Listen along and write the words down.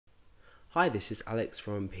Hi, this is Alex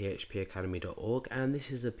from phpacademy.org and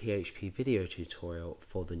this is a PHP video tutorial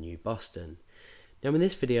for the new Boston. Now in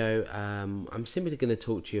this video I'm simply going to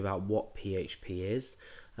talk to you about what PHP is,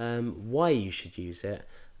 why you should use it,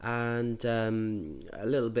 and a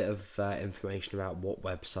little bit of information about what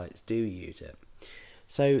websites do use it.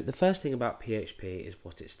 So the first thing about PHP is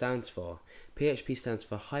what it stands for. PHP stands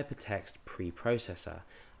for Hypertext Preprocessor.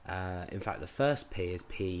 In fact, the first P is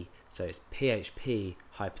P, so it's PHP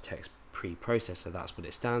Hypertext Preprocessor. That's what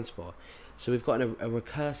it stands for. So we've got a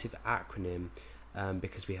recursive acronym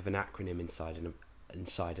because we have an acronym inside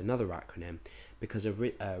another acronym, because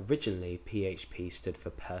originally PHP stood for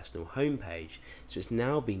Personal Homepage, so it's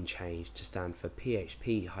now been changed to stand for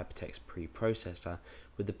PHP Hypertext Preprocessor,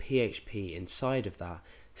 with the PHP inside of that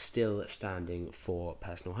still standing for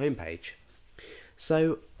Personal Homepage.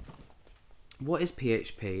 So what is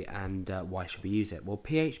PHP and why should we use it? Well,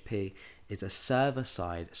 PHP is a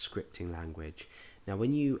server-side scripting language. Now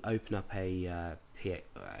when you open up a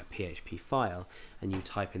PHP file and you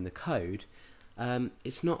type in the code,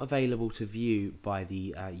 it's not available to view by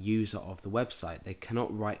the user of the website. They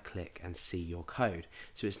cannot right click and see your code.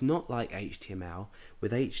 So it's not like HTML.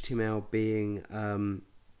 With HTML being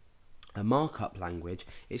a markup language,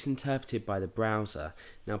 it's interpreted by the browser.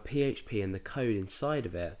 Now PHP and the code inside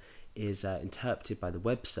of it is interpreted by the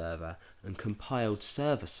web server and compiled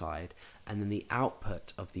server side, and then the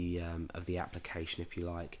output of the application, if you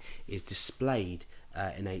like, is displayed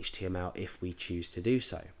in HTML if we choose to do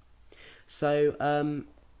so. So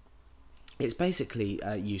it's basically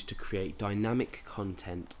used to create dynamic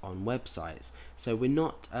content on websites. So we're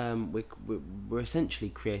not we're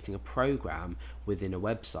essentially creating a program within a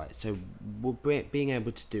website. So we're being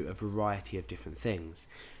able to do a variety of different things.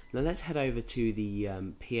 Now let's head over to the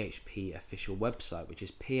PHP official website, which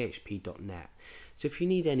is php.net. So if you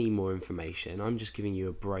need any more information, I'm just giving you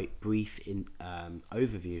a brief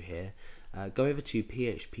overview here. Go over to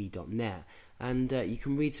php.net and you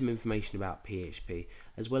can read some information about PHP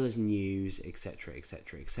as well as news, etc,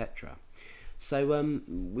 etc, etc. So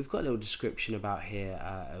we've got a little description about here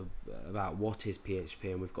about what is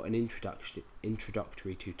PHP, and we've got an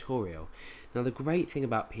introductory tutorial. Now the great thing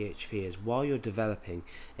about PHP is while you're developing,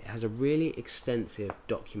 it has a really extensive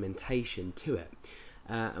documentation to it,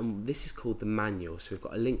 and this is called the manual. So we've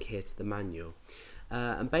got a link here to the manual,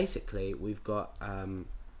 and basically we've got an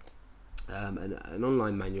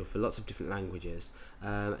online manual for lots of different languages,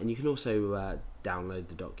 and you can also download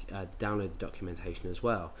the documentation as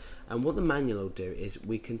well. And what the manual will do is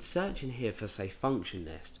we can search in here for, say, function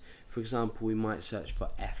list. For example, we might search for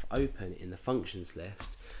fopen in the functions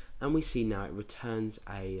list, and we see now it returns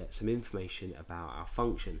some information about our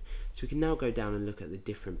function. So we can now go down and look at the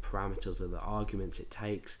different parameters or the arguments it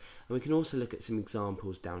takes, and we can also look at some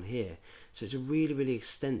examples down here. So it's a really, really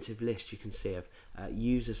extensive list you can see of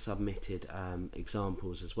user submitted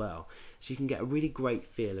examples as well. So you can get a really great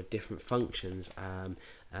feel of different functions,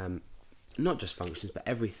 not just functions but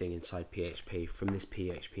everything inside PHP from this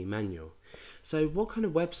PHP manual. So what kind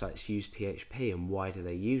of websites use PHP and why do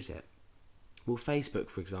they use it? Well,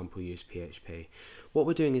 Facebook, for example, use PHP. What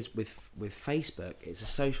we're doing is with Facebook, it's a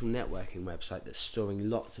social networking website that's storing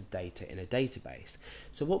lots of data in a database.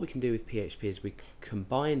 So what we can do with PHP is we can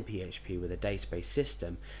combine PHP with a database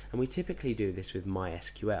system, and we typically do this with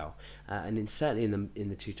MySQL. And certainly in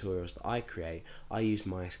the tutorials that I create, I use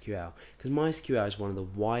MySQL because MySQL is one of the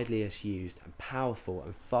wideliest used and powerful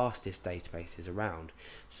and fastest databases around.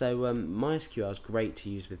 So MySQL is great to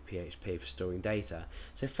use with PHP for storing data.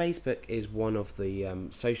 So Facebook is one of the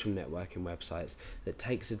social networking websites that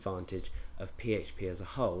takes advantage of PHP as a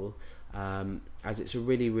whole, as it's a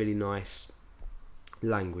really, really nice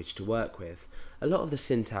language to work with. A lot of the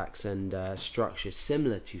syntax and structure is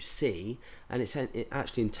similar to C, and it's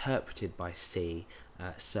actually interpreted by C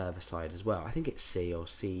server side as well. I think it's C or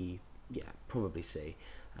C, yeah, probably C.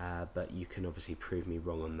 But you can obviously prove me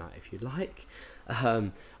wrong on that if you'd like.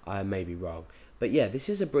 I may be wrong. But yeah, this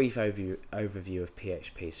is a brief overview of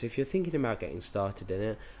PHP. So if you're thinking about getting started in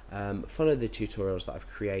it, follow the tutorials that I've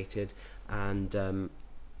created, and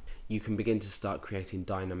you can begin to start creating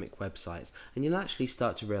dynamic websites, and you'll actually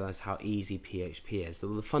start to realize how easy PHP is,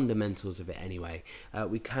 the fundamentals of it anyway.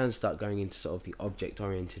 We can start going into sort of the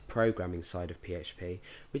object-oriented programming side of PHP,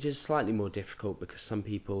 which is slightly more difficult because some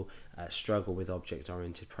people struggle with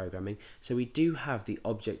object-oriented programming. So we do have the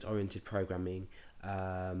object-oriented programming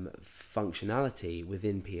functionality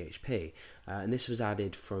within PHP, and this was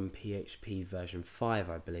added from PHP version 5,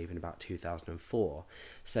 I believe, in about 2004.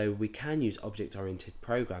 So we can use object-oriented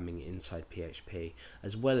programming inside PHP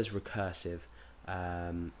as well as recursive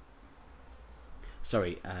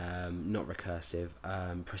not recursive,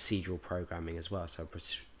 procedural programming as well, so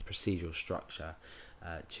procedural structure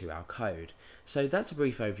to our code. So that's a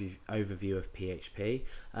brief overview of PHP.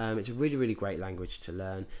 It's a really, really great language to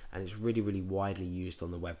learn, and it's really, really widely used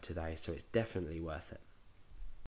on the web today, so it's definitely worth it.